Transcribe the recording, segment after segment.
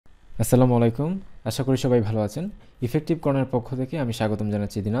আসসালামু আলাইকুম। আশা করি সবাই ভালো আছেন। ইফেক্টিভ কর্নার পক্ষ থেকে আমি স্বাগতম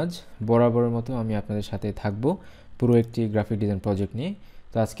জানাচ্ছি দিনাজ। বরাবরের মতো আমি আপনাদের সাথে থাকব পুরো একটি গ্রাফিক ডিজাইন প্রজেক্ট নিয়ে।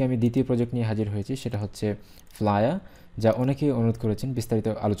 তো আজকে আমি দ্বিতীয় প্রজেক্ট নিয়ে হাজির হয়েছি, সেটা হচ্ছে ফ্লায়ার, যা অনেকেই অনুরোধ করেছেন বিস্তারিত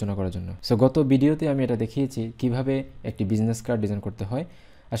আলোচনা করার জন্য। সো গত ভিডিওতে আমি এটা দেখিয়েছি কিভাবে একটি বিজনেস কার্ড ডিজাইন করতে হয়।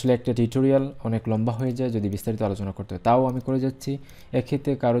 আসলে একটা টিউটোরিয়াল অনেক লম্বা হয়ে যায় যদি বিস্তারিত আলোচনা করতে হয়, তাও আমি করে যাচ্ছি।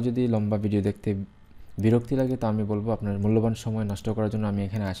 এক্ষেত্রে কারো যদি লম্বা ভিডিও দেখতে বিরক্তি লাগে তো আমি বলবো আপনার মূল্যবান সময় নষ্ট করার জন্য আমি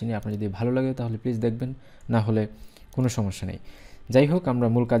এখানে আসিনি। আপনার যদি ভালো লাগে তাহলে প্লিজ দেখবেন, না হলে কোনো সমস্যা নেই। যাই হোক, আমরা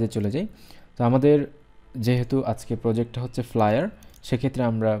মূল কাজে চলে যাই। তো আমাদের যেহেতু আজকে প্রজেক্টটা হচ্ছে ফ্লায়ার, সেক্ষেত্রে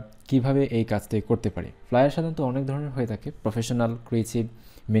আমরা কিভাবে এই কাজটি করতে পারি। ফ্লায়ার সাধারণত অনেক ধরনের হয়ে থাকে, প্রফেশনাল, ক্রিয়েটিভ,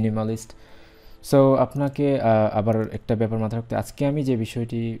 মিনিমালিস্ট। সো আপনাকে আবার একটা ব্যাপার মাথায় রাখতে, আজকে আমি যে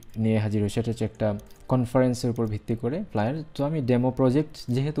বিষয়টি নিয়ে হাজির হই সেটা হচ্ছে একটা কনফারেন্সের উপর ভিত্তি করে ফ্লায়ার। তো আমি ডেমো প্রজেক্ট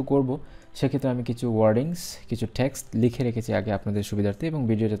যেহেতু করব, সেক্ষেত্রে আমি কিছু ওয়ার্ডিংস, কিছু টেক্সট লিখে রেখেছি আগে আপনাদের সুবিধার্থে, এবং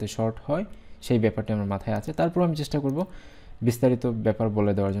ভিডিও যাতে শর্ট হয় সেই ব্যাপারটি আমার মাথায় আছে। তারপর আমি চেষ্টা করব বিস্তারিত ব্যাপার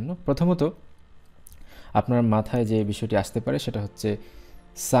বলে দেওয়ার জন্য। প্রথমত আপনার মাথায় যে বিষয়টি আসতে পারে সেটা হচ্ছে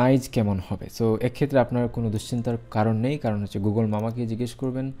সাইজ কেমন হবে। সো এক্ষেত্রে আপনার কোনো দুশ্চিন্তার কারণ নেই, কারণ হচ্ছে গুগল মামাকে জিজ্ঞেস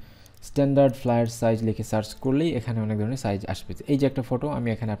করবেন, স্ট্যান্ডার্ড ফ্লায়ার সাইজ লিখে সার্চ করলেই এখানে অনেক ধরনের সাইজ আসবে। এই যে একটা ফটো আমি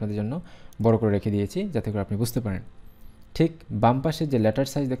এখানে আপনাদের জন্য বড় করে রেখে দিয়েছি যাতে করে আপনি বুঝতে পারেন। ঠিক বাম পাশে যে লেটার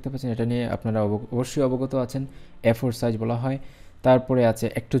সাইজ দেখতে পাচ্ছেন, এটা নিয়ে আপনারা অবশ্যই অবগত আছেন। A4 সাইজ বলা হয়। তারপরে আছে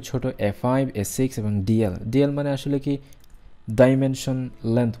একটু ছোট A5, A6 এবং ডিএল। ডিএল মানে আসলে কি ডাইমেনশন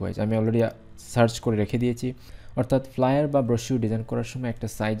লেন্থ ওয়াইজ, আমি অলরেডি সার্চ করে রেখে দিয়েছি। অর্থাৎ ফ্লায়ার বা ব্রোশিউর ডিজাইন করার সময় একটা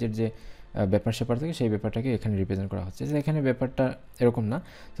সাইজের যে ব্যাপার স্যাপার থাকে, সেই ব্যাপারটাকে এখানে রিপ্রেজেন্ট করা হচ্ছে। এখানে ব্যাপারটা এরকম না।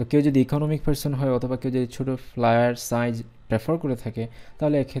 তো কেউ যদি ইকোনমিক পার্সন হয় অথবা কেউ যদি ছোটো ফ্লায়ার সাইজ প্রেফার করে থাকে,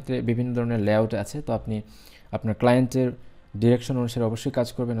 তাহলে এক্ষেত্রে বিভিন্ন ধরনের লেআউট আছে। তো আপনি আপনার ক্লায়েন্টের ডিরেকশন অনুসারে অবশ্যই কাজ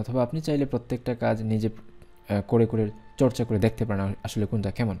করবেন, অথবা আপনি চাইলে প্রত্যেকটা কাজ নিজে করে করে চর্চা করে দেখতে পারেন আসলে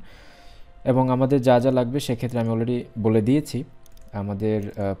কোনটা কেমন। এবং আমাদের যা যা লাগবে সেক্ষেত্রে আমি অলরেডি বলে দিয়েছি। আমাদের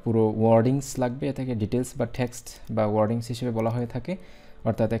পুরো ওয়ার্ডিংস লাগবে, এটাকে ডিটেলস বা টেক্সট বা ওয়ার্ডিংস হিসেবে বলা হয়ে থাকে।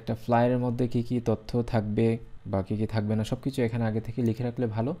 অর্থাৎ একটা ফ্লায়ারের মধ্যে কী কী তথ্য থাকবে বা কী কী থাকবে না, সব কিছু এখানে আগে থেকে লিখে রাখলে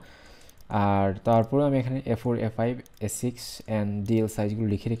ভালো। আর তারপরে আমি এখানে A4, A5, A6 and DL সাইজগুলো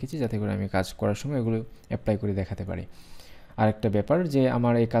লিখে রেখেছি যাতে করে আমি কাজ করার সময় এগুলো অ্যাপ্লাই করে দেখাতে পারি। আরেকটা ব্যাপার, যে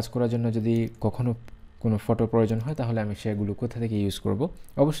আমার এই কাজ করার জন্য যদি কখনো কোনো ফটো প্রয়োজন হয় তাহলে আমি সেগুলো কোথা থেকে ইউজ করব।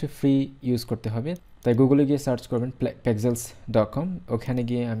 অবশ্যই ফ্রি ইউজ করতে হবে। তাই গুগলে গিয়ে সার্চ করবেন pexels.com। ওখানে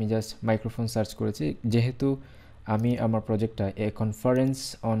গিয়ে আমি জাস্ট মাইক্রোফোন সার্চ করেছি, যেহেতু আমি আমার প্রজেক্টটা এ কনফারেন্স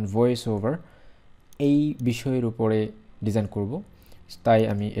অন ভয়েস ওভার এই বিষয়ের উপরে ডিজাইন করব, তাই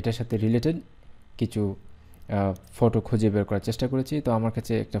আমি এটার সাথে রিলেটেড কিছু ফটো খুঁজে বের করার চেষ্টা করেছি। তো আমার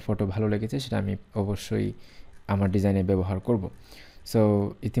কাছে একটা ফটো ভালো লেগেছে, সেটা আমি অবশ্যই আমার ডিজাইনে ব্যবহার করব। সো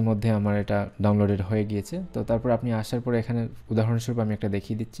ইতিমধ্যে আমার এটা ডাউনলোডেড হয়ে গিয়েছে। তো তারপর আপনি আসার পরে এখানে উদাহরণস্বরূপ আমি একটা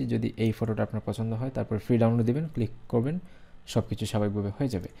দেখিয়ে দিচ্ছি। যদি এই ফটোটা আপনার পছন্দ হয় তারপর ফ্রি ডাউনলোড দিবেন, ক্লিক করবেন, সব কিছু স্বাভাবিকভাবে হয়ে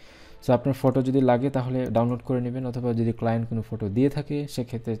যাবে। সো আপনার ফটো যদি লাগে তাহলে ডাউনলোড করে নেবেন, অথবা যদি ক্লায়েন্ট কোনো ফটো দিয়ে থাকে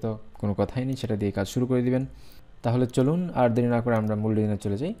সেক্ষেত্রে তো কোনো কথাই নেই, সেটা দিয়ে কাজ শুরু করে দিবেন। তাহলে চলুন আর দেরি না করে আমরা মূল ডিজাইনে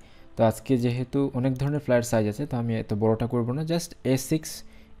চলে যাই। তো আজকে যেহেতু অনেক ধরনের ফ্লায়ার সাইজ আছে, তো আমি এত বড়টা করব না, জাস্ট A6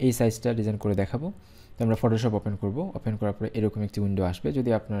 এই সাইজটা ডিজাইন করে দেখাবো। তো আমরা ফটোশপ ওপেন করব। ওপেন করার পরে এরকম একটি উইন্ডো আসবে। যদি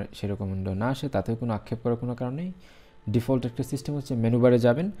আপনার সেরকম উইন্ডো না আসে তাতেও কোনো আক্ষেপ করার কোনো কারণ নেই। ডিফল্ট একটা সিস্টেম হচ্ছে মেনু বারে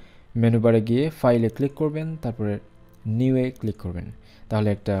যাবেন, মেনু বারে গিয়ে ফাইলে ক্লিক করবেন, তারপরে নিউয়ে ক্লিক করবেন। তাহলে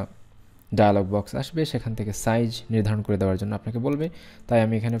একটা ডায়ালগ বক্স আসবে, সেখান থেকে সাইজ নির্ধারণ করে দেওয়ার জন্য আপনাকে বলবে। তাই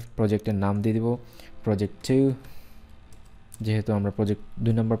আমি এখানে প্রজেক্টের নাম দিয়ে দেবো প্রজেক্ট 2। যেহেতু আমরা প্রজেক্ট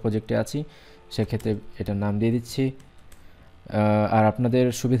 2 নম্বর প্রজেক্টে আছি, সেক্ষেত্রে এটার নাম দিয়ে দিচ্ছি। আর আপনাদের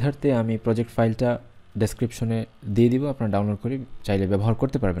সুবিধার্থে আমি প্রজেক্ট ফাইলটা ডেসক্রিপশনে দিয়ে দিব, আপনারা ডাউনলোড করে চাইলে ব্যবহার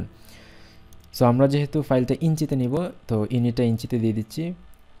করতে পারবেন। সো আমরা যেহেতু ফাইলটা ইঞ্চিতে নিব, তো ইউনিটটা ইঞ্চিতে দিয়ে দিচ্ছি।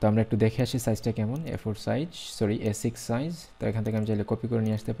 তো আমরা একটু দেখে আসি সাইজটা কেমন। A6 size. তো এখান থেকে আমি চাইলে কপি করে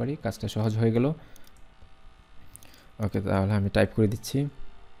নিয়ে আসতে পারি, কাজটা সহজ হয়ে গেল। ওকে, তাহলে আমি টাইপ করে দিচ্ছি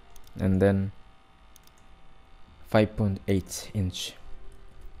অ্যান্ড দেন 5.8 ইঞ্চ।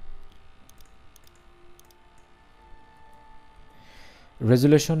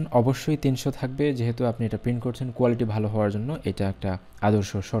 রেজুলেশন অবশ্যই 300 থাকবে, যেহেতু আপনি এটা প্রিন্ট করছেন কোয়ালিটি ভালো হওয়ার জন্য, এটা একটা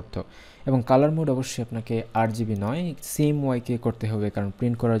আদর্শ শর্ত। এবং কালার মোড অবশ্যই আপনাকে RGB নয়, CMYK করতে হবে, কারণ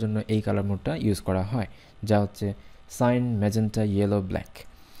প্রিন্ট করার জন্য এই কালার মোডটা ইউজ করা হয়, যা হচ্ছে সাইন, ম্যাজেন্টা, ইয়েলো, ব্ল্যাক।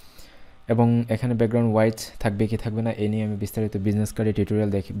 এবং এখানে ব্যাকগ্রাউন্ড হোয়াইট থাকবে কি থাকবে না এ নিয়ে আমি বিস্তারিত বিজনেস কার্ডে টিউটোরিয়াল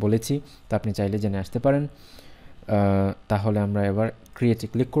বলেছি, তা আপনি চাইলে জেনে আসতে পারেন। তাহলে আমরা এবার ক্রিয়েটে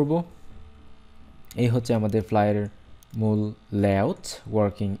ক্লিক করব। এই হচ্ছে আমাদের ফ্লায়ারের মূল লেআউট,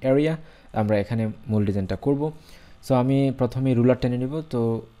 ওয়ার্কিং এরিয়া। আমরা এখানে মূল ডিজাইনটা করব। সো আমি প্রথমে রুলার টেনে নিব। তো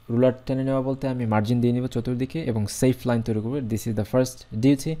রুলার টেনে নেওয়া বলতে আমি মার্জিন দিয়ে নিব চতুর্দিকে এবং সেফ লাইন তৈরি করব। This is the first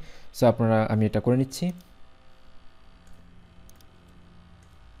duty. So আমি এটা করে নিচ্ছি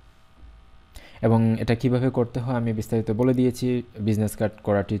এবং এটা কিভাবে করতে হয় আমি বিস্তারিত বলে দিয়েছি বিজনেস কার্ড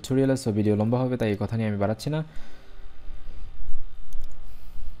করা টিউটোরিয়ালে। সো ভিডিও লম্বা হবে, তাই এই কথা নিয়ে আমি বাড়াচ্ছি না।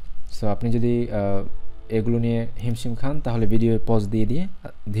 সো আপনি যদি এগুলো নিয়ে হিমশিম খান তাহলে ভিডিও পজ দিয়ে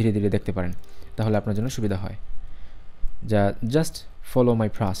ধীরে ধীরে দেখতে পারেন, তাহলে আপনার জন্য সুবিধা হয়। Just follow my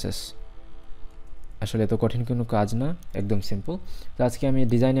process. আসলে এত কঠিন কোনো কাজ না, একদম সিম্পল। তো আজকে আমি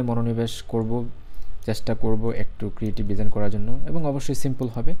ডিজাইনে মনোনিবেশ করব, চেষ্টা করব একটু ক্রিয়েটিভ ডিজাইন করার জন্য, এবং অবশ্যই সিম্পল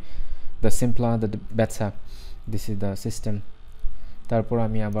হবে। The simpler the better, this is the system. তারপর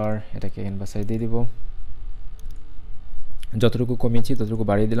আমি আবার এটাকে ক্যানভাসে দিয়ে দিব, যতটুকু কমিয়েছি ততটুকু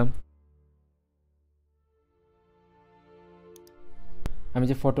বাড়িয়ে দিলাম। আমি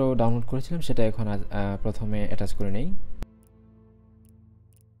যে ফটো ডাউনলোড করেছিলাম সেটা এখন প্রথমে অ্যাটাচ করে নেই।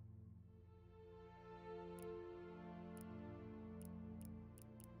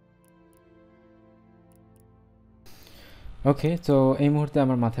 ওকে, তো এই মুহূর্তে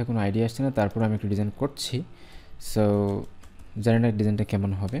আমার মাথায় কোনো আইডিয়া আসছে না, তারপর আমি একটু ডিজাইন করছি। সো জানি না ডিজাইনটা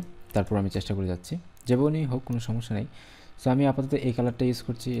কেমন হবে, তারপর আমি চেষ্টা করে যাচ্ছি। যেমনই হোক কোনো সমস্যা নেই। সো আমি আপাতত এই কালারটা ইউজ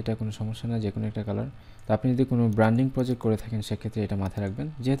করছি, এটা কোনো সমস্যা না, যে কোনো একটা কালার। তো আপনি যদি কোনো ব্র্যান্ডিং প্রজেক্ট করে থাকেন সেক্ষেত্রে এটা মাথায় রাখবেন।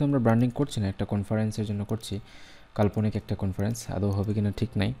 যেহেতু আমরা ব্র্যান্ডিং করছি না, একটা কনফারেন্সের জন্য করছি, কাল্পনিক একটা কনফারেন্স, আদৌ হবে কিনা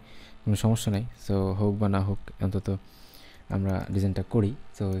ঠিক নাই, কোনো সমস্যা নাই। সো হোক বা না হোক অন্তত আমরা ডিজাইনটা করি।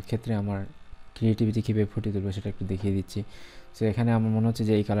 তো এক্ষেত্রে আমার ক্রিয়েটিভিটি কীভাবে ফুটিয়ে তুলবে সেটা একটু দেখিয়ে দিচ্ছি। সো এখানে আমার মনে হচ্ছে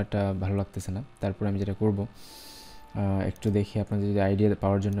যে এই কালারটা ভালো লাগতেছে না, তারপরে আমি যেটা করব একটু দেখি, আপনাদের যদি আইডিয়া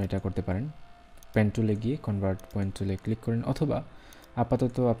পাওয়ার জন্য এটা করতে পারেন। পেন টুলে গিয়ে কনভার্ট পয়েন্ট টুলে ক্লিক করেন, অথবা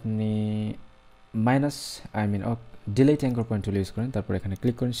আপাতত আপনি delete anchor point tool use করেন, তারপর এখানে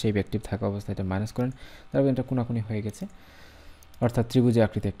ক্লিক করেন, সেই অ্যাক্টিভ থাকা অবস্থায় এটা মাইনাস করেন, তারপর এটা কোনাকুনি হয়ে গেছে, অর্থাৎ ত্রিভুজে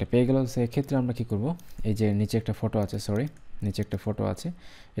আকৃতি একটা পেয়ে গেল। সেক্ষেত্রে আমরা কী করব, এই যে নিচে একটা ফটো আছে,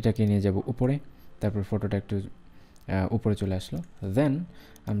 এটাকে নিয়ে যাব উপরে, তারপর ফটোটা একটু উপরে চলে আসলো। দেন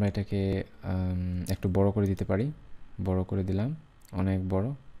আমরা এটাকে একটু বড় করে দিতে পারি, বড় করে দিলাম, অনেক বড়,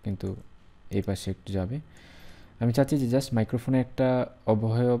 কিন্তু এই পাশে একটু যাবে। আমি চাচ্ছি যে জাস্ট মাইক্রোফোনে একটা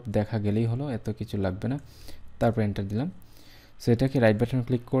অবয়ব দেখা গেলেই হলো, এত কিছু লাগবে না। তারপর এন্টার দিলাম। সো এটাকে রাইট বাটন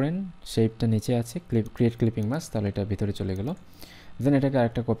ক্লিক করেন, শেপটা নিচে আছে, ক্রিয়েট ক্লিপিং মাস্ক, তাহলে এটা ভিতরে চলে গেল। দেন এটাকে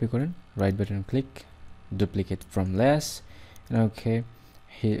আরেকটা কপি করেন, right button click, duplicate from less, okay,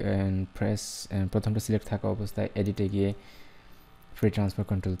 press, প্রথমটা সিলেক্ট থাকা অবস্থায় এডিটে গিয়ে ফ্রি ট্রান্সফার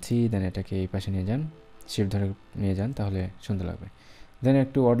কন্ট্রোল T, দেন এটাকে এই পাশে নিয়ে যান, শিফট ধরে নিয়ে যান, তাহলে সুন্দর লাগবে। দেন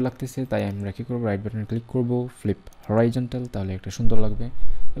একটু অড লাগতেছে, তাই আমরা কী করবো, রাইট বাটনে ক্লিক করব, ফ্লিপ হরাইজন্টাল, তাহলে একটা সুন্দর লাগবে,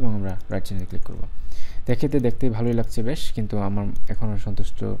 এবং আমরা রাইট চ্যানেলে ক্লিক করব। দেখতে ভালোই লাগছে বেশ, কিন্তু আমি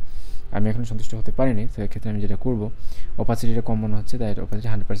এখনও সন্তুষ্ট হতে পারিনি। তো এক্ষেত্রে আমি যেটা করব, অপাসিটিটা কম মনে হচ্ছে, তাই অপাসিটি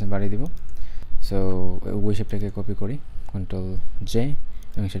 100% বাড়িয়ে দিব। সো ওই শেপটাকে কপি করি, কন্ট্রোল J,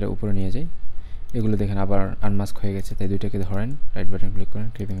 এবং সেটা উপরে নিয়ে যাই। এগুলো দেখেন আবার আনমাস্ক হয়ে গেছে, তাই দুইটাকে ধরেন, রাইট বাটন ক্লিক করেন,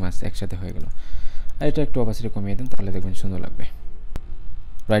 ক্লিপিং মাস্ক একসাথে হয়ে গেল। আর এটা একটু অপাসিটি কমিয়ে দেন, তাহলে দেখবেন সুন্দর লাগবে।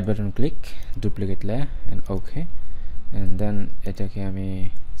 Right button click, duplicate layer, and okay, and then এটাকে আমি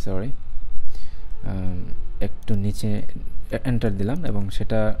একটু নিচে এন্টার দিলাম, এবং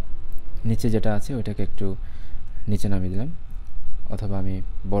সেটা নিচে যেটা আছে ওইটাকে একটু নিচে নামিয়ে দিলাম, অথবা আমি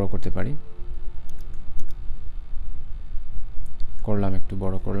বড় করতে পারি, একটু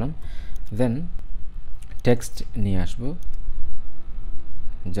বড় করলাম। দেন টেক্সট নিয়ে আসবো,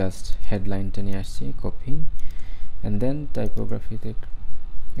 জাস্ট হেডলাইনটা নিয়ে আসছি, কপি, অ্যান্ড দেন টাইপোগ্রাফিতে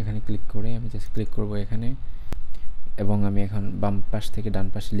এখানে ক্লিক করে আমি জাস্ট ক্লিক করব এখানে, এবং আমি এখন বাম পাশ থেকে ডান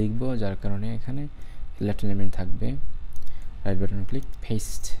পাশে লিখবো, যার কারণে এখানে লেফট এলিমেন্ট থাকবে। রাইট বাটন ক্লিক,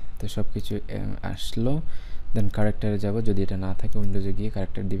 পেস্ট, তো সব কিছু আসলো। দেন কারেক্টারে যাব, যদি এটা না থাকে উইন্ডোজে গিয়ে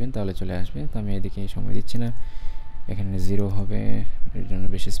কারেক্টার দিবেন, তাহলে চলে আসবে। তো আমি এদিকে সময় দিচ্ছি না, এখানে 0 হবে, এর জন্য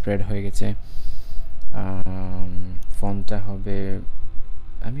বেশি স্প্রেড হয়ে গেছে। ফন্টটা হবে,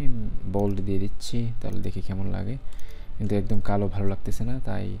 আমি বোল্ড দিয়ে দিচ্ছি, তাহলে দেখি কেমন লাগে, কিন্তু একদম কালো ভালো লাগতেছে না,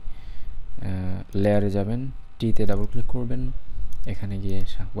 তাই লেয়ারে যাবেন, টিতে ডাবল ক্লিক করবেন, এখানে গিয়ে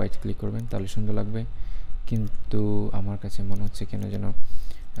হোয়াইট ক্লিক করবেন, তাহলে সুন্দর লাগবে। কিন্তু আমার কাছে মনে হচ্ছে কেন যেন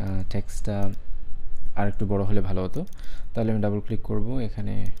টেক্সটটা আর একটু বড় হলে ভালো হতো। তাহলে আমি ডাবল ক্লিক করব,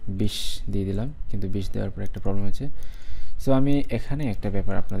 এখানে 20 দিয়ে দিলাম, কিন্তু 20 দেওয়ার পর একটা প্রবলেম আছে। সো আমি এখানে একটা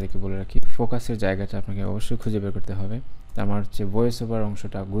ব্যাপার আপনাদেরকে বলে রাখি, ফোকাসের জায়গাটা আপনাকে অবশ্যই খুঁজে বের করতে হবে। আমার হচ্ছে ভয়েস ওভার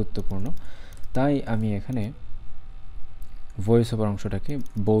অংশটা গুরুত্বপূর্ণ, তাই আমি এখানে ভয়েস ওভার অংশটাকে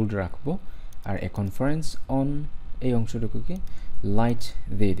বোল্ড রাখবো, আর কনফারেন্স অন এই অংশটুকুকে লাইট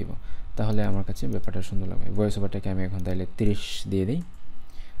দিয়ে দিব, তাহলে আমার কাছে ব্যাপারটা সুন্দর লাগবে। ভয়েস ওভারটাকে আমি এখন তাহলে 30 দিয়ে দিই,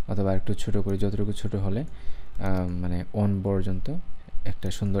 অথবা একটু ছোটো করে, যতটুকু ছোটো হলে মানে অন পর্যন্ত একটা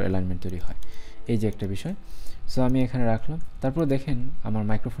সুন্দর অ্যালাইনমেন্ট তৈরি হয়, এই যে একটা বিষয়। সো আমি এখানে রাখলাম। তারপর দেখেন আমার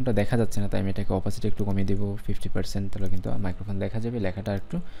মাইক্রোফোনটা দেখা যাচ্ছে না, তাই আমি এটাকে অপাসিটি একটু কমিয়ে দিব 50%, তাহলে কিন্তু মাইক্রোফোন দেখা যাবে, লেখাটা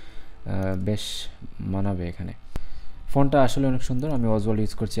একটু বেশ মানাবে এখানে। ফন্টটা আসলে অনেক সুন্দর, আমি অজওয়াল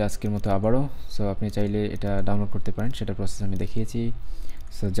ইউজ করছি আজকের মতো আবারও। সো আপনি চাইলে এটা ডাউনলোড করতে পারেন, সেটা প্রসেস আমি দেখিয়েছি।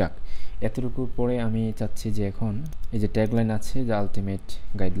 সো যাক, এতটুকু পরে আমি চাচ্ছি যে এখন এই যে ট্যাগলাইন আছে, যে ultimate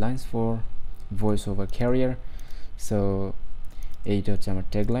guidelines for voice over career. So এইটা হচ্ছে আমার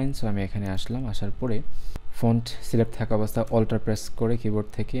ট্যাগলাইন। সো আমি এখানে আসলাম, আসার পরে ফন্ট সিলেক্ট থাকা অবস্থা অল্টার প্রেস করে কিবোর্ড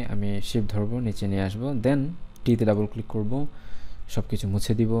থেকে আমি শিফট ধরবো, নিচে নিয়ে আসবো, দেন টিতে ডাবল ক্লিক করব, সব কিছু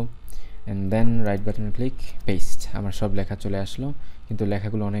মুছে দিব, and then right button click, paste. আমার সব লেখা চলে আসলো, কিন্তু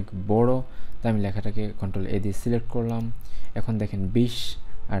লেখাগুলো অনেক বড়, তাই আমি লেখাটাকে কন্ট্রোল এ দিয়ে সিলেক্ট করলাম। এখন দেখেন 20,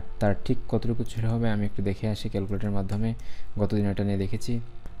 আর তার ঠিক কতটুকু ছোটো হবে আমি একটু দেখে আসি ক্যালকুলেটরের মাধ্যমে। গতদিন এটা নিয়ে দেখেছি,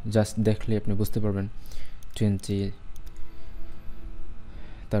 জাস্ট দেখলে আপনি বুঝতে পারবেন। 20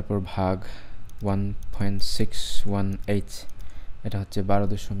 তারপর ভাগ 1.618, এটা হচ্ছে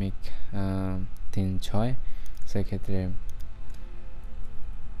 12.36, সেক্ষেত্রে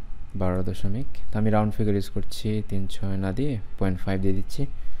 12 তো আমি রাউন্ড ফিগার ইউজ করছি, 36 না দিয়ে 0.5 দিয়ে দিচ্ছি।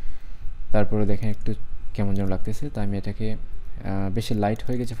 তারপরে দেখেন একটু কেমন যেন লাগতেছে, তাই আমি এটাকে বেশি লাইট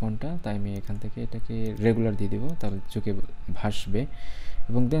হয়ে গেছে ফোনটা, তাই আমি এখান থেকে এটাকে রেগুলার দিয়ে দিব, তাহলে চোখে ভাসবে।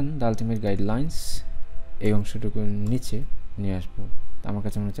 এবং দেন দ্য আলটিমেট গাইডলাইন্স, এই অংশটুকু নিচে নিয়ে আসবো। আমার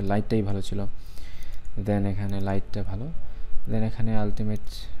কাছে মনে হচ্ছে লাইটটাই ভালো ছিল, দেন এখানে লাইটটা ভালো, দেন এখানে আলটিমেট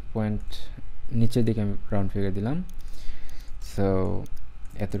পয়েন্ট নিচের দিকে আমি রাউন্ড ফিগার দিলাম। সো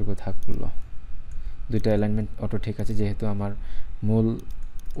এতটুকু থাকলো, দুইটা অ্যালাইনমেন্ট অটো ঠিক আছে, যেহেতু আমার মূল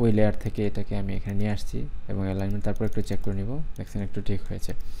ওই লেয়ার থেকে এটাকে আমি এখানে নিয়ে আসছি, এবং অ্যালাইনমেন্ট তারপর একটু চেক করে নিব, দেখছেন একটু ঠিক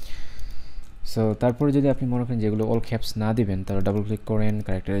হয়েছে। সো তারপরে যদি আপনি মনে করেন যেগুলো অল ক্যাপস না দিবেন, তাহলে ডাবল ক্লিক করেন,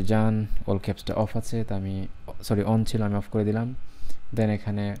 ক্যারেক্টারে যান, অল ক্যাপসটা অফ আছে, তা আমি অন ছিল, আমি অফ করে দিলাম। দেন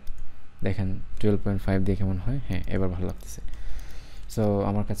এখানে দেখেন 12.5 দিয়ে কেমন হয়, হ্যাঁ এবার ভালো লাগতেছে। সো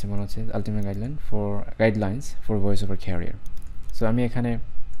আমার কাছে মনে হচ্ছে ultimate guidelines for voice over career. So আমি এখানে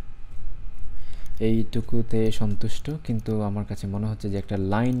এইটুকুতে সন্তুষ্ট, কিন্তু আমার কাছে মনে হচ্ছে যে একটা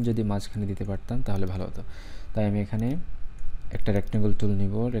লাইন যদি মাঝখানে দিতে পারতাম তাহলে ভালো হতো। তাই আমি এখানে একটা রেক্টেঙ্গল টুল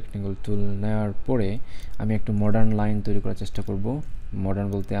নিব, রেক্টেঙ্গল টুল নেওয়ার পরে আমি একটু মডার্ন লাইন তৈরি করার চেষ্টা করব। মডার্ন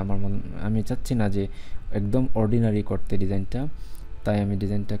বলতে আমি চাচ্ছি না যে একদম অর্ডিনারি করতে ডিজাইনটা, তাই আমি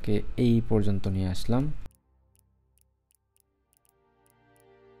ডিজাইনটাকে এই পর্যন্ত নিয়ে আসলাম।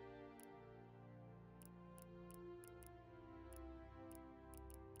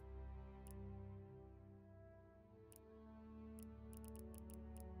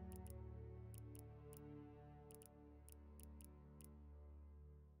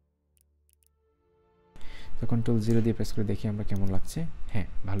 তো কন্ট্রোল 0 দিয়ে প্রেস করে দেখি আমরা কেমন লাগছে। হ্যাঁ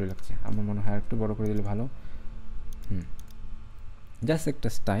ভালোই লাগছে, আমার মনে হয় একটু বড় করে দিলে ভালো। জাস্ট একটা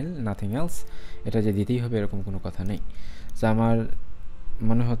স্টাইল, নাথিং এলস। এটা যে দিতেই হবে এরকম কোনো কথা নেই। সো আমার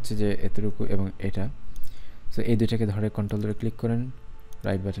মনে হচ্ছে যে এতটুকু এবং এটা, সো এই দুইটাকে ধরে কন্ট্রোল ধরে ক্লিক করেন,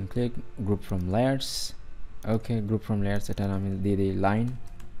 right button click, group from layers. Okay, group from layers, এটা আমি দিয়ে দিই লাইন।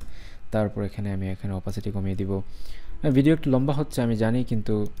 তারপর এখানে আমি অপাসিটি কমিয়ে দিব। ভিডিও একটু লম্বা হচ্ছে আমি জানি,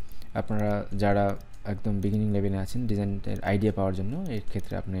 কিন্তু আপনারা যারা একদম বিগিনিং লেভেলে আছেন ডিজাইনের আইডিয়া পাওয়ার জন্য, এর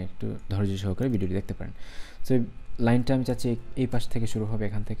ক্ষেত্রে আপনি একটু ধৈর্য সহকারে ভিডিওটি দেখতে পারেন। সো লাইনটা আমি চাচ্ছি এই পাশ থেকে শুরু হবে,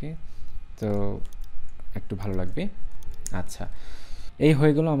 এখান থেকে, তো একটু ভালো লাগবে। আচ্ছা, এই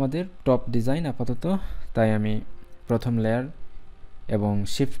হয়ে গেল আমাদের টপ ডিজাইন আপাতত। তাই আমি প্রথম লেয়ার এবং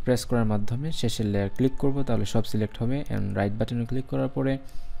শিফট প্রেস করার মাধ্যমে শেষের লেয়ার ক্লিক করব, তাহলে সব সিলেক্ট হবে। অ্যান্ড রাইট বাটনে ক্লিক করার পরে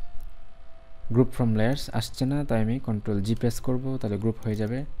গ্রুপ ফ্রম লেয়ার্স আসছে না, তাই আমি কন্ট্রোল জি প্রেস করব, তাহলে গ্রুপ হয়ে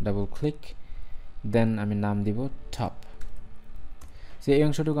যাবে। ডাবল ক্লিক, দেন আমি নাম দিব টপ। সো এই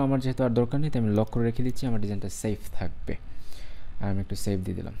অংশটুকু আমার যেহেতু আর দরকার নেই, তাই আমি লক করে রেখে দিচ্ছি, আমার ডিজাইনটা সেফ থাকবে। আর আমি একটু সেভ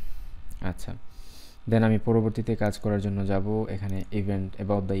দিয়ে দিলাম। আচ্ছা, দেন আমি পরবর্তীতে কাজ করার জন্য যাব এখানে ইভেন্ট,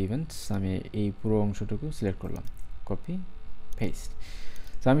 অ্যাবাউট দ্য ইভেন্টস, আমি এই পুরো অংশটুকু সিলেক্ট করলাম, কপি পেস্ট।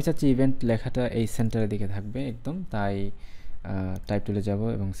 তো আমি চাচ্ছি ইভেন্ট লেখাটা এই সেন্টারের দিকে থাকবে একদম, তাই টাইপ টুলে যাব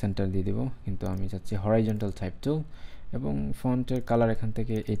এবং সেন্টার দিয়ে দেবো, কিন্তু আমি চাচ্ছি হরাইজন্টাল টাইপ টুল। এবং ফন্টের কালার এখান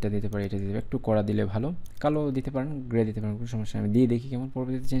থেকে এটা দিতে পারি, এটা দিতে পারি, একটু কড়া দিলে ভালো, কালো দিতে পারেন, গ্রে দিতে পারেন, কোনো সমস্যা, আমি দিয়ে দেখি কেমন,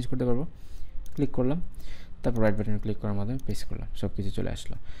 পরবর্তীতে চেঞ্জ করতে পারবো। ক্লিক করলাম, তারপর রাইট বাটনে ক্লিক করার মাধ্যমে পেস্ট করলাম, সব কিছু চলে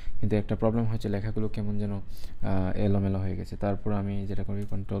আসলো। কিন্তু একটা প্রবলেম হচ্ছে, লেখাগুলো কেমন যেন এলোমেলো হয়ে গেছে। তারপর আমি যেটা করি,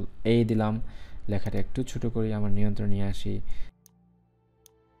 কন্ট্রোল এ দিলাম, লেখাটা একটু ছোটো করি, আমার নিয়ন্ত্রণ নিয়ে আসি।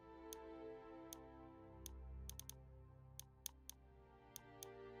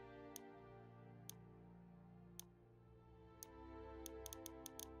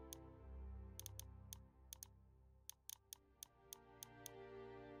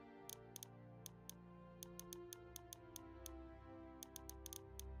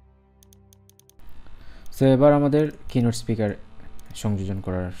 সো এবার আমাদের কিনোট স্পিকার সংযোজন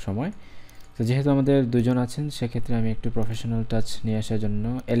করার সময়। তো যেহেতু আমাদের দুজন আছেন, সেক্ষেত্রে আমি একটু প্রফেশনাল টাচ নিয়ে আসার জন্য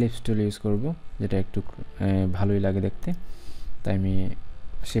এলিপস টুল ইউজ করব, যেটা একটু ভালোই লাগে দেখতে। তাই আমি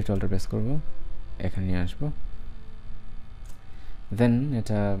শিফট অল্টার প্রেস করব, এখানে নিয়ে আসবো। দেন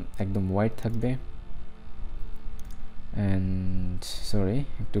এটা একদম হোয়াইট থাকবে, অ্যান্ড সরি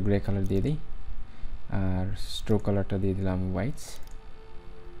একটু গ্রে কালার দিয়ে দিই, আর স্ট্রোক কালারটা দিয়ে দিলাম হোয়াইট।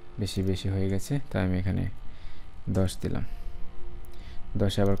 বেশি হয়ে গেছে, তাই আমি এখানে 10 দিলাম।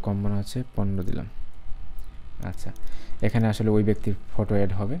 10 আবার কম মনে হচ্ছে, 15 দিলাম। আচ্ছা, এখানে আসলে ওই ব্যক্তির ফটো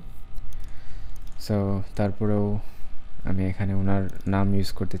অ্যাড হবে। সো তারপরেও আমি এখানে ওনার নাম ইউজ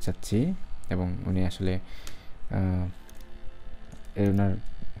করতে চাচ্ছি, এবং উনি আসলে ওনার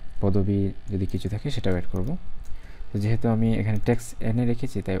পদবি যদি কিছু থাকে সেটাও অ্যাড করব। তো যেহেতু আমি এখানে টেক্সট এনে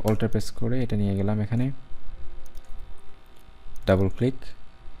রেখেছি, তাই অল্টার প্রেস করে এটা নিয়ে গেলাম এখানে, ডাবল ক্লিক,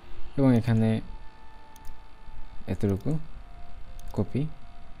 এবং এখানে এতটুকু কপি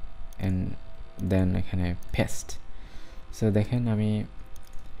অ্যান্ড দেন এখানে পেস্ট। সো দেখেন আমি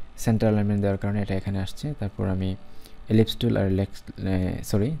সেন্টার অ্যালাইনমেন্ট দেওয়ার কারণে এটা এখানে আসছে। তারপর আমি এলিপস টুল আর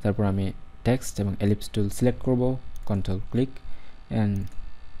তারপর আমি টেক্সট এবং এলিপস টুল সিলেক্ট করব, control click and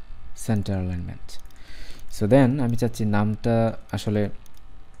centre alignment. So then আমি চাচ্ছি নামটা আসলে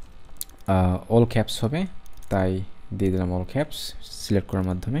অল ক্যাপস হবে, তাই দিয়ে দিলাম অল ক্যাপস সিলেক্ট করার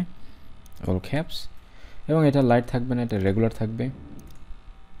মাধ্যমে, অল ক্যাপস। এবং এটা লাইট থাকবে না, এটা রেগুলার থাকবে,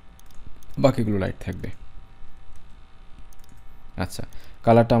 বাকিগুলো লাইট থাকবে। আচ্ছা,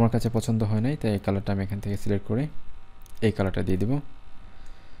 কালারটা আমার কাছে পছন্দ হয় নাই, তাই এই কালারটা আমি এখান থেকে সিলেক্ট করে এই কালারটা দিয়ে দিব।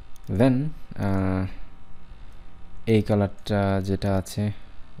 দেন এই কালারটা যেটা আছে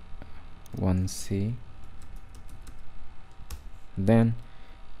 1C, দেন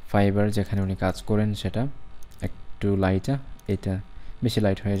ফাইবার যেখানে উনি কাজ করেন সেটা একটু লাইটা, এটা বেশি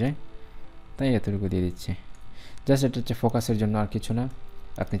লাইট হয়ে যায়, তাই এতটুকু দিয়ে দিচ্ছি। জাস্ট এটা হচ্ছে ফোকাসের জন্য, আর কিছু না।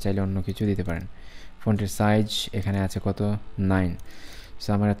 আপনি চাইলে অন্য কিছু দিতে পারেন। ফন্টের সাইজ এখানে আছে কত, 9। সো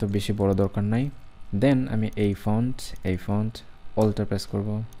আমার এত বেশি বড় দরকার নাই। দেন আমি এই ফন্ট অল্টার প্রেস করব।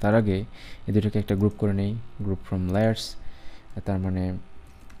 তার আগে এই দুটোকে একটা গ্রুপ করে নেই, গ্রুপ ফ্রম লেয়ার্স, তার মানে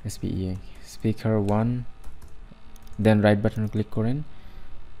স্পিকার 1, দেন রাইট বাটন ক্লিক করেন,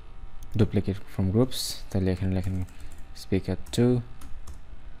 ডুপ্লিকেট ফ্রম গ্রুপস, তাহলে এখানে লেখেন স্পিকার 2।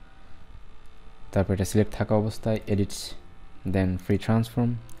 তারপর এটা সিলেক্ট থাকা অবস্থায় এডিট, দেন ফ্রি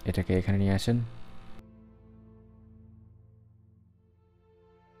ট্রান্সফর্ম, এটাকে এখানে নিয়ে আসেন।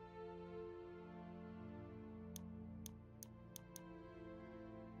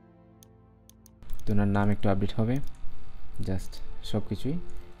 তো ওনার নাম একটু আপডেট হবে, জাস্ট সব কিছুই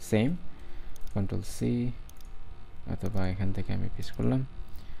সেম, কন্ট্রোল সি, অথবা এখান থেকে আমি পেস্ট করলাম।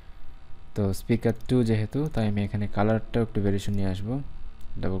 তো স্পিকার 2 যেহেতু, তাই আমি এখানে কালারটাও একটু ভেরিয়েশন নিয়ে আসবো,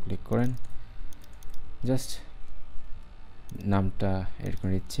 ডাবল ক্লিক করেন, জাস্ট নামটা এড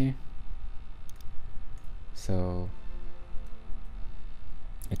করে দিচ্ছি। সো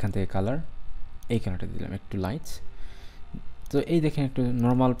এখান থেকে কালার, এই কালারটা দিলাম একটু লাইট। তো এই দেখেন একটু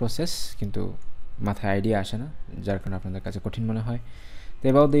নর্মাল প্রসেস, কিন্তু মাথায় আইডিয়া আসে না, যার কারণে আপনাদের কাছে কঠিন মনে হয়। তো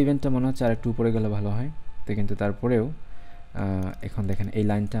এবার দ্য ইভেন্টটা মনে হচ্ছে আর একটু উপরে গেলে ভালো হয়। তো কিন্তু তারপরেও এখন দেখেন এই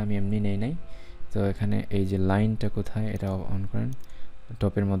লাইনটা আমি এমনি নেই নাই। তো এখানে এই যে লাইনটা কোথায়, এটা অন করেন,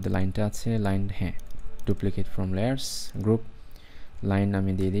 টপের মধ্যে লাইনটা আছে, লাইন, হ্যাঁ, duplicate from layers, group, line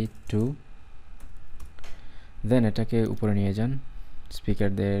আমি দিয়ে দিই 2। দেন এটাকে উপরে নিয়ে যান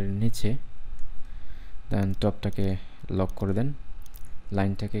স্পিকারদের নিচে, দেন টপটাকে লক করে দেন,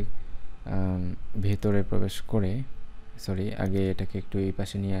 লাইনটাকে ভেতরে প্রবেশ করে, সরি আগে এটাকে একটু এই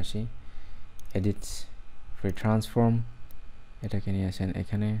পাশে নিয়ে আসি, এডিট, ফ্রি ট্রান্সফর্ম, এটাকে নিয়ে আসেন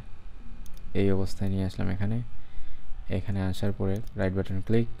এখানে, এই অবস্থায় নিয়ে আসলাম এখানে। এখানে আসার পরে right button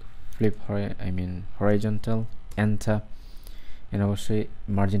click, flip horizontal, enter, এখানে অবশ্যই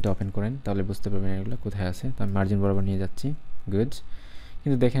মার্জিনটা ওপেন করেন, তাহলে বুঝতে পারবেন এগুলো কোথায় আছে। তো আমি মার্জিন বরাবর নিয়ে যাচ্ছি, গুড।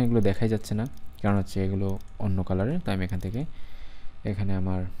 কিন্তু দেখেন এগুলো দেখাই যাচ্ছে না, কারণ হচ্ছে এগুলো অন্য কালারের। তাই আমি এখান থেকে এখানে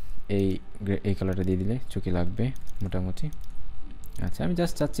আমার এই কালারটা দিয়ে দিলে চুকি লাগবে মোটামুটি। আচ্ছা, আমি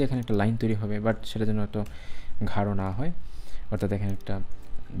জাস্ট চাচ্ছি এখানে একটা লাইন তৈরি হবে, বাট সেটার জন্য একটু গাঢ় না হয়, অর্থাৎ এখানে একটা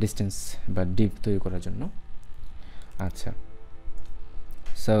ডিস্টেন্স বা ডিপ তৈরি করার জন্য। আচ্ছা,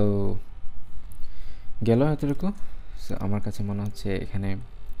 সো গেল এতটুকু। সো আমার কাছে মনে হচ্ছে এখানে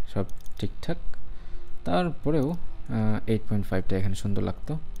সব ঠিকঠাক। তারপরেও 8.5টা এখানে সুন্দর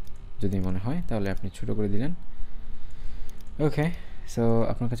লাগতো, যদি মনে হয় তাহলে আপনি ছোটো করে দিলেন। ওকে, সো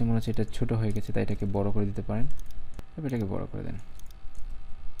আপনার কাছে মনে হচ্ছে এটা ছোটো হয়ে গেছে, তাই এটাকে বড় করে দিতে পারেন। তবে এটাকে বড় করে দেন,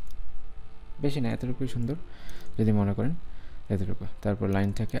 বেশি না, এতটুকুই সুন্দর যদি মনে করেন, এতটুকু। তারপর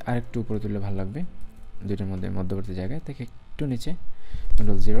লাইনটাকে আরেকটু উপরে তুললে ভালো লাগবে, দুইটার মধ্যে মধ্যবর্তী জায়গায় থেকে একটু নিচে,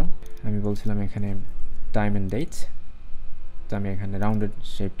 কন্ট্রোল 0। আমি বলছিলাম এখানে টাইম অ্যান্ড ডেট। তো আমি এখানে রাউন্ডেড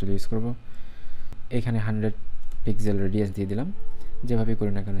শেপ টুল ইউজ করব। এখানে 100 পিক্সেল রেডিয়াস দিয়ে দিলাম, যেভাবে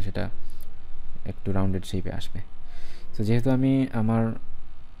করি না কেন সেটা একটু রাউন্ডেড শেপে আসবে। তো যেহেতু আমি আমার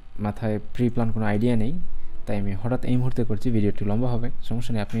মাথায় প্রি প্ল্যান কোনো আইডিয়া নেই, তাই আমি হঠাৎ এই মুহূর্তে করছি, ভিডিও একটু লম্বা হবে,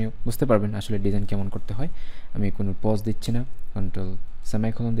 সমস্যা নেই, আপনি বুঝতে পারবেন আসলে ডিজাইন কেমন করতে হয়। আমি কোনো পজ দিচ্ছি না, কন্ট্রোল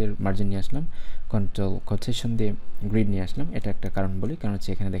সেমিকোলন দিয়ে মার্জিন নিয়ে আসলাম, কন্ট্রোল কোটেশন দিয়ে গ্রিড নিয়ে আসলাম। এটা একটা কারণ বলি, কারণ হচ্ছে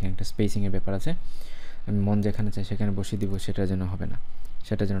এখানে দেখেন একটা স্পেসিংয়ের ব্যাপার আছে। আমি মন যেখানে চাই সেখানে বসিয়ে দিব, সেটা যেন হবে না,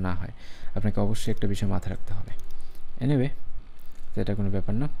 সেটা যেন না হয়। আপনাকে অবশ্যই একটা বিষয় মাথায় রাখতে হবে। এনিওয়ে, তো এটা কোনো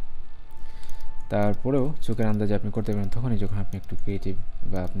ব্যাপার না। তারপরেও চোখের আন্দাজে আপনি করতে পারেন তখনই যখন আপনি একটু ক্রিয়েটিভ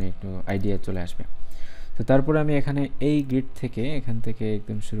বা আপনি একটু আইডিয়া চলে আসবে। তো তারপরে আমি এখানে এই গ্রিড থেকে, এখান থেকে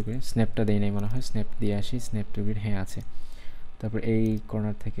একদম শুরু করে স্ন্যাপটা দেই নাই মনে হয়, স্ন্যাপ দিয়ে আসি, স্ন্যাপ টু গ্রিড, হ্যাঁ আছে। তারপর এই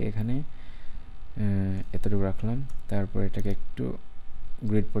কর্নার থেকে এখানে এতটুকু রাখলাম, তারপর এটাকে একটু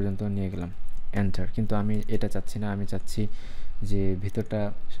গ্রিড পর্যন্ত নিয়ে গেলাম, এন্টার। কিন্তু আমি এটা চাচ্ছি না, আমি চাচ্ছি যে ভিতরটা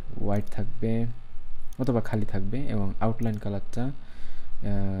হোয়াইট থাকবে অথবা খালি থাকবে এবং আউটলাইন কালারটা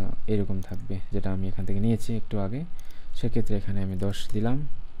এরকম থাকবে, যেটা আমি এখান থেকে নিয়েছি একটু আগে। সেক্ষেত্রে এখানে আমি 10 দিলাম,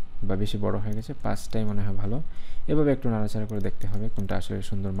 বা বেশি বড় হয়ে গেছে, 5টাই মনে হয় ভালো। এভাবে একটু নাড়াচাড়া করে দেখতে হবে কোনটা আসলে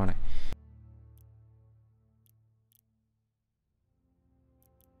সুন্দর মানায়।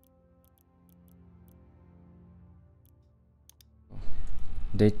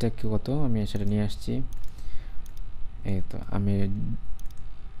 ডেটটা কত আমি সেটা নিয়ে আসছি। এই তো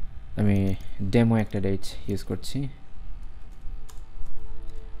আমি ডেমো একটা ডেট ইউজ করছি,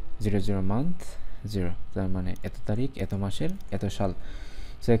 00 মান্থ 0, তার মানে এত তারিখ, এত মাসের, এত সাল।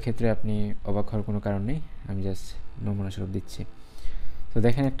 সেক্ষেত্রে আপনি অবাক হওয়ার কোনো কারণ নেই, আমি জাস্ট নমুনা স্বরূপ দিচ্ছি। তো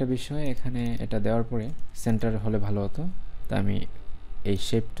দেখেন একটা বিষয়, এখানে এটা দেওয়ার পরে সেন্টার হলে ভালো হতো। তা আমি এই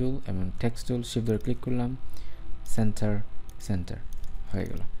শেপ টুল এবং টেক্সট টুল শিফট ধরে ক্লিক করলাম, সেন্টার সেন্টার হয়ে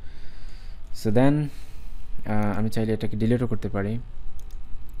গেল। সো দেন আমি চাইলে এটাকে ডিলিটও করতে পারি,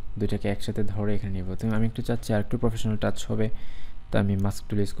 দুইটাকে একসাথে ধরে এখানে নিব। তো আমি একটু চাচ্ছি আর একটু প্রফেশনাল টাচ হবে, তো আমি মাস্ক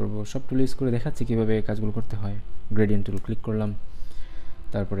টুল ইউজ করবো। সব টুল ইউজ করে দেখাচ্ছি কীভাবে কাজগুলো করতে হয়। গ্রেডিয়েন্ট টুল ক্লিক করলাম,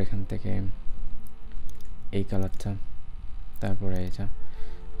 তারপর এখান থেকে এই কালারটা, তারপরে এটা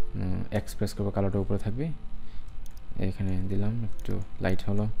এক্সপ্রেস করবো, কালারটা উপরে থাকবে, এখানে দিলাম একটু লাইট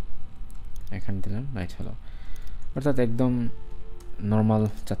হলো, এখানে দিলাম লাইট হলো, অর্থাৎ একদম নর্মাল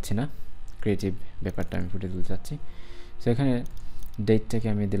চাচ্ছি না, ক্রিয়েটিভ ব্যাপারটা আমি ফুটে তুলতে চাচ্ছি। সো এখানে ডেটটাকে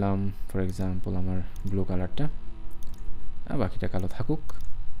আমি দিলাম ফর এক্সাম্পল আমার ব্লু কালারটা, আর বাকিটা কালো থাকুক।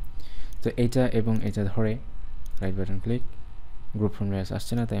 তো এইটা এবং এটা ধরে right button click, group from layers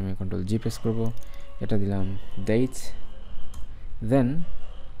আসছে না, তাই আমি কন্ট্রোল জি প্রেস করবো, এটা দিলাম ডেট, দেন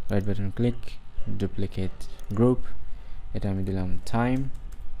right button click, duplicate group, এটা আমি দিলাম টাইম।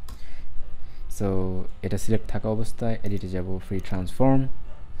 সো এটা সিলেক্ট থাকা অবস্থায় এডিটে যাব, ফ্রি ট্রান্সফর্ম,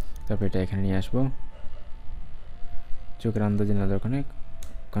 তারপর এটা এখানে নিয়ে আসবো, চোখের আন্দাজে না দরকার নেই,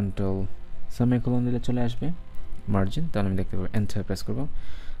 কন্ট্রোল সেমিকোলন দিলে চলে আসবে মার্জিন, তাহলে আমি দেখতে পাবো, এন্টার প্রেস করব,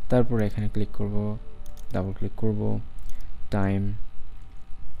 তারপরে এখানে ক্লিক করব, ডাবল ক্লিক করব, টাইম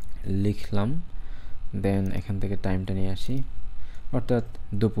লিখলাম, দেন এখান থেকে টাইমটা নিয়ে আসি, অর্থাৎ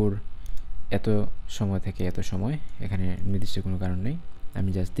দুপুর এত সময় থেকে এত সময়, এখানে নির্দিষ্ট কোনো কারণ নেই, আমি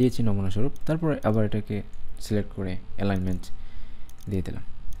জাস্ট দিয়েছি নমুনা স্বরূপ। তারপরে আবার এটাকে সিলেক্ট করে অ্যালাইনমেন্ট দিয়ে দিলাম।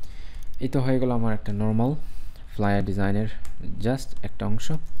 এই তো হয়ে গেল আমার একটা নর্মাল ফ্লায়ার ডিজাইনের জাস্ট একটা অংশ।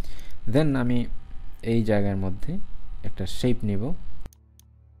 দেন আমি এই জায়গার মধ্যে একটা শেপ নিব,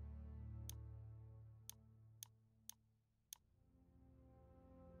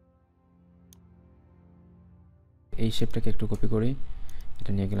 এই শেপটাকে একটু কপি করি,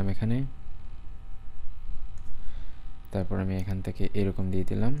 এটা নিয়ে গেলাম এখানে, তারপর আমি এখান থেকে এরকম দিয়ে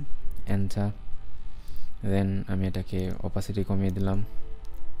দিলাম এন্টার, দেন আমি এটাকে অপাসিটি কমিয়ে দিলাম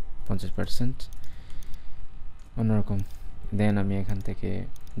 50%, অন্যরকম। দেন আমি এখান থেকে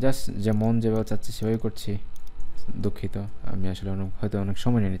জাস্ট যেমন যেভাবে চাচ্ছি সেভাবেই করছি, দুঃখিত আমি আসলে হয়তো অনেক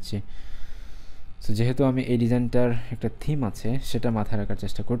সময় নিয়ে নিচ্ছি। সো যেহেতু আমি এই ডিজাইনটার একটা থিম আছে সেটা মাথায় রাখার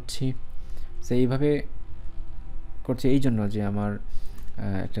চেষ্টা করছি, সো এইভাবে করছি এই জন্য যে আমার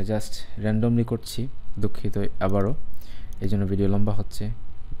একটা জাস্ট র্যান্ডমলি করছি, দুঃখিত আবারও, এই জন্য ভিডিও লম্বা হচ্ছে।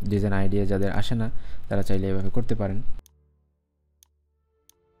 ডিজাইন আইডিয়া যাদের আসে না তারা চাইলে এভাবে করতে পারেন।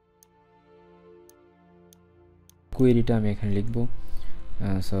 কোয়েরিটা আমি এখানে লিখব,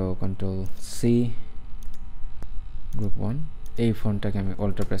 সো কন্ট্রোল সি, গ্রুপ 1, এই ফন্টটাকে আমি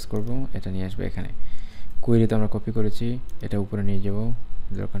অল্টার প্রেস করব, এটা নিয়ে আসবে এখানে। কোয়েরিতে আমরা কপি করেছি, এটা উপরে নিয়ে যাব,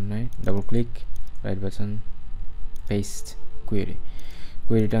 দরকার নাই, double click, right button, paste query.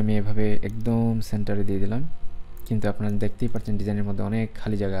 কোয়েরিটা আমি এভাবে একদম সেন্টারে দিয়ে দিলাম, কিন্তু আপনারা দেখতেই পাচ্ছেন ডিজাইনের মধ্যে অনেক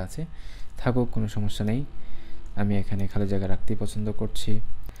খালি জায়গা আছে, থাকুক কোনো সমস্যা নেই, আমি এখানে খালি জায়গা রাখতেই পছন্দ করছি।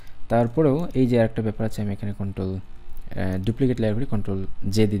 তারপরেও এই যে একটা ব্যাপার আছে, আমি এখানে কন্ট্রোল ডুপ্লিকেট লেয়ার করি, কন্ট্রোল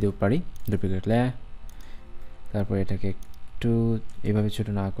জে দিতেও পারি, ডুপ্লিকেট লেয়ার। তারপর এটাকে একটু এভাবে ছোট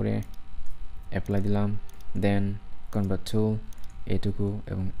না করে অ্যাপ্লাই দিলাম, দেন কনভার্ট টুল এইটুকু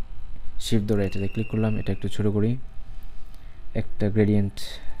এবং শিফট ধরে এটাতে ক্লিক করলাম, এটা একটু ছোট করি, একটা গ্রেডিয়েন্ট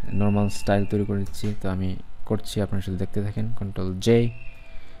নর্মাল স্টাইল তৈরি করে দিচ্ছি। তো আমি করছি, আপনারা শুধু দেখতে থাকেন, কন্ট্রোল জে,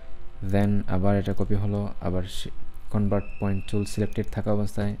 দেন আবার এটা কপি হলো, আবার কনভার্ট পয়েন্ট টুল সিলেক্টেড থাকা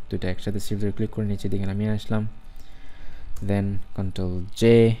অবস্থায় দুইটা একসাথে শিফট ধরে ক্লিক করে নিচের দিকে নামিয়ে আসলাম, দেন কন্ট্রোল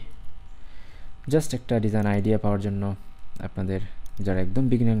জে। জাস্ট একটা ডিজাইন আইডিয়া পাওয়ার জন্য, আপনাদের যারা একদম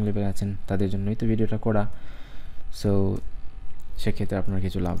বিগিনার লেভেলে আছেন তাদের জন্যই তো ভিডিওটা করা। সো সেক্ষেত্রে আপনার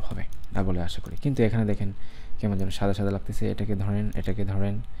কিছু লাভ হবে না বলে আশা করি। কিন্তু এখানে দেখেন কেমন যেন সাদা সাদা লাগতেছে, এটাকে ধরেন, এটাকে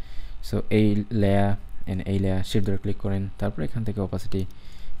ধরেন। সো এই লেয়ার এন্ড এই লেয়ার শিফট ধরে ক্লিক করেন, তারপর এখান থেকে অপাসিটি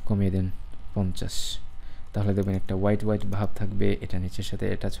কমিয়ে দেন 50, তাহলে দেখবেন একটা হোয়াইট হোয়াইট ভাব থাকবে, এটা নিচের সাথে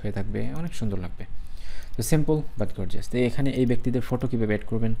অ্যাটাচ হয়ে থাকবে, অনেক সুন্দর লাগবে। তো সিম্পল বাট গর্জিয়াস। তো এখানে এই ব্যক্তিদের ফটো কীভাবে অ্যাড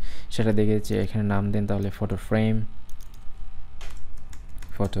করবেন সেটা দেখেছি, এখানে নাম দেন তাহলে ফটো ফ্রেম,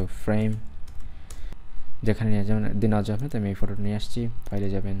 ফটো ফ্রেম যেখানে নিয়ে যাবেন দিন আজ আপনি, তো আমি এই ফটোটা নিয়ে আসছি, ফাইলে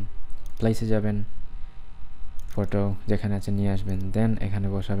যাবেন, প্লেসে যাবেন, ফটো যেখানে আছে নিয়ে আসবেন, দেন এখানে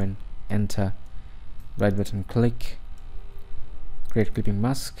বসাবেন, enter, right button click, create clipping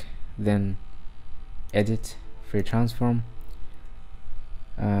mask, দেন এডিট, ফ্রি ট্রান্সফর্ম,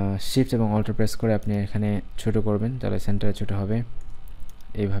 শিফট এবং অল্টার প্রেস করে আপনি এখানে ছোট করবেন, তাহলে সেন্টারে ছোট হবে,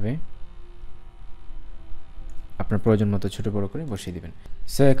 এইভাবে আপনার প্রয়োজন মতো ছোটো বড়ো করে বসিয়ে দিবেন।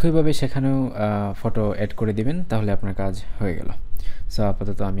 সো একইভাবে সেখানেও ফটো অ্যাড করে দিবেন, তাহলে আপনার কাজ হয়ে গেল। সো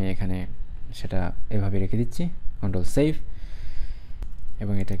আপাতত আমি এখানে সেটা এভাবে রেখে দিচ্ছি, কন্ট্রোল সেভ,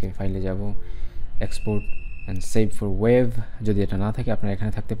 এবং এটাকে ফাইলে যাব, export and save for wave, যদি এটা না থাকে আপনার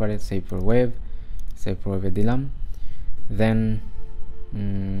এখানে থাকতে পারে, save for wave, save for ওয়েভে দিলাম। দেন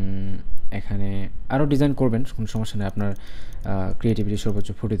এখানে আরও ডিজাইন করবেন, কোনো সমস্যা নেই, আপনার ক্রিয়েটিভিটি সর্বোচ্চ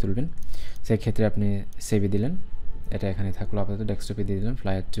ফুটে তুলবেন, সেক্ষেত্রে আপনি সেভে দিলেন, এটা এখানে থাকলো, আপাতত ডেস্কটপে দিয়ে দিলাম,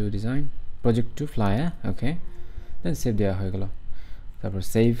 flyer two design, project two flyer, ওকে, দেন সেভ দেওয়া হয়ে গেল। তারপর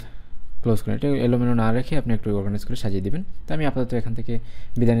সেভ, ক্লোজ করে, এটা এলোমেলো না রেখে আপনি একটু অর্গানাইজ করে সাজিয়ে দিবেন। তো আমি আপাতত এখান থেকে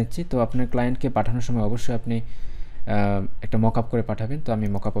বিদায় নিচ্ছি। তো আপনার ক্লায়েন্টকে পাঠানোর সময় অবশ্যই আপনি একটা মকআপ করে পাঠাবেন। তো আমি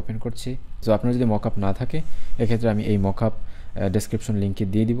মকআপ ওপেন করছি। তো আপনার যদি মকআপ না থাকে, এক্ষেত্রে আমি এই মকআপ ডেসক্রিপশন লিঙ্কে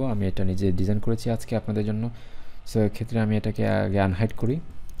দিয়ে দিব, আমি এটা নিজে ডিজাইন করেছি আজকে আপনাদের জন্য। সো এক্ষেত্রে আমি এটাকে আগে আনহাইড করি।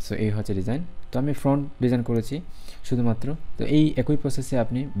 সো এই হচ্ছে ডিজাইন। তো আমি ফ্রন্ট ডিজাইন করেছি শুধুমাত্র। তো এই একই প্রসেসে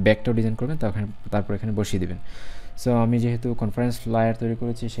আপনি ব্যাকটাও ডিজাইন করবেন, তারপর এখানে বসিয়ে দেবেন। সো আমি যেহেতু কনফারেন্স ফ্লায়ার তৈরি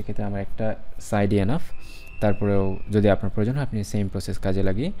করেছি, সেক্ষেত্রে আমার একটা সাইডই এনাফ। তারপরেও যদি আপনার প্রয়োজন হয়, আপনি সেম প্রসেস কাজে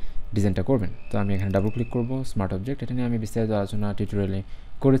লাগিয়ে ডিজাইনটা করবেন। তো আমি এখানে ডাবল ক্লিক করব, স্মার্ট অবজেক্ট, এটা নিয়ে আমি বিস্তারিত আলোচনা টিউটোরিয়ালে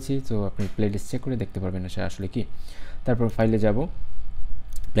করেছি। তো আপনি প্লেলিস্ট চেক করে দেখতে পারবেন সে আসলে কি। তারপর ফাইলে যাব,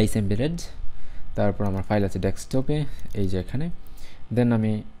 প্লেস এমবেডেড, তারপর আমার ফাইল আছে ডেস্কটপে, এই যে এখানে, দেন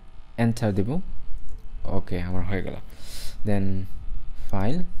আমি এন্টার দেব, ওকে, আমার হয়ে গেল। দেন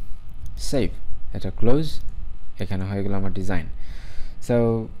ফাইল, সেভ, এটা ক্লোজ, এখানে হয়ে গেল আমার ডিজাইন। সো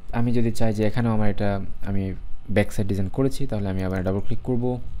আমি যদি চাই যে এখানেও আমার এটা আমি ব্যাক সাইড ডিজাইন করেছি, তাহলে আমি আবার ডাবল ক্লিক করব।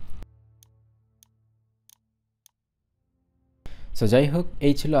 সো যাই হোক,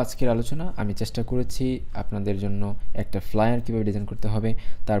 এই ছিল আজকের আলোচনা। আমি চেষ্টা করেছি আপনাদের জন্য একটা ফ্লায়ার কীভাবে ডিজাইন করতে হবে।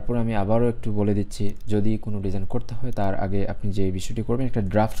 তারপর আমি আবারও একটু বলে দিচ্ছি, যদি কোনো ডিজাইন করতে হয় তার আগে আপনি যে বিষয়টি করবেন, একটা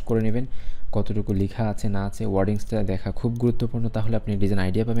ড্রাফট করে নেবেন, কতটুকু লেখা আছে না আছে, ওয়ার্ডিংসটা দেখা খুব গুরুত্বপূর্ণ, তাহলে আপনি ডিজাইন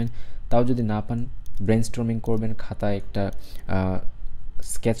আইডিয়া পাবেন। তাও যদি না পান, ব্রেনস্টর্মিং করবেন, খাতায় একটা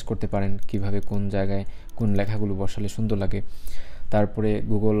স্কেচ করতে পারেন, কিভাবে কোন জায়গায় কোন লেখাগুলো বসালে সুন্দর লাগে। তারপরে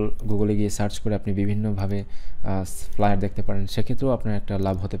গুগলে গিয়ে সার্চ করে আপনি বিভিন্নভাবে ফ্লায়ার দেখতে পারেন, সেক্ষেত্রেও আপনার একটা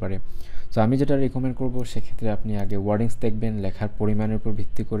লাভ হতে পারে। সো আমি যেটা রিকমেন্ড করব, সেক্ষেত্রে আপনি আগে ওয়ার্ডিংস দেখবেন, লেখার পরিমাণের উপর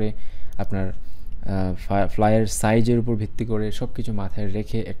ভিত্তি করে, আপনার ফ্লায়ার সাইজের উপর ভিত্তি করে সব কিছু মাথায়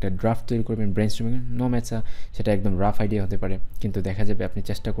রেখে একটা ড্রাফট তৈরি করবেন। ব্রেনস্টর্মিং নো ম্যাচা, সেটা একদম রাফ আইডিয়া হতে পারে, কিন্তু দেখা যাবে আপনি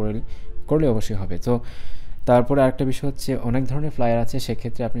চেষ্টা করলে অবশ্যই হবে। তো তারপরে আরেকটা বিষয় হচ্ছে, অনেক ধরনের ফ্লায়ার আছে,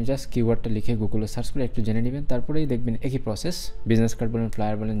 সেক্ষেত্রে আপনি জাস্ট কিওয়ার্ডটা লিখে গুগলে সার্চ করে একটু জেনে নেবেন, তারপরেই দেখবেন একই প্রসেস। বিজনেস কার্ড বলেন,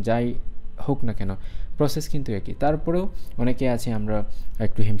 ফ্লায়ার বলেন, যাই হোক না কেন, প্রসেস কিন্তু একই। তারপরেও অনেকে আছে আমরা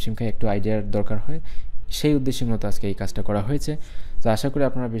একটু হিমশিম খাই, একটু আইডিয়ার দরকার হয়, সেই উদ্দেশ্যে মূলত আজকে এই কাজটা করা হয়েছে। তো আশা করি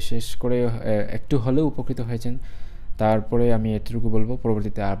আপনারা বিশেষ করে একটু হলেও উপকৃত হয়েছেন। তারপরে আমি এটুকু বলবো,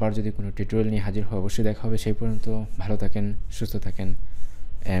 পরবর্তীতে আবার যদি কোনো টিউটোরিয়াল নিয়ে হাজির হয়, অবশ্যই দেখা হবে। সেই পর্যন্ত ভালো থাকেন, সুস্থ থাকেন,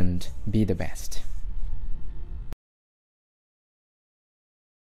 অ্যান্ড বি দ্য বেস্ট।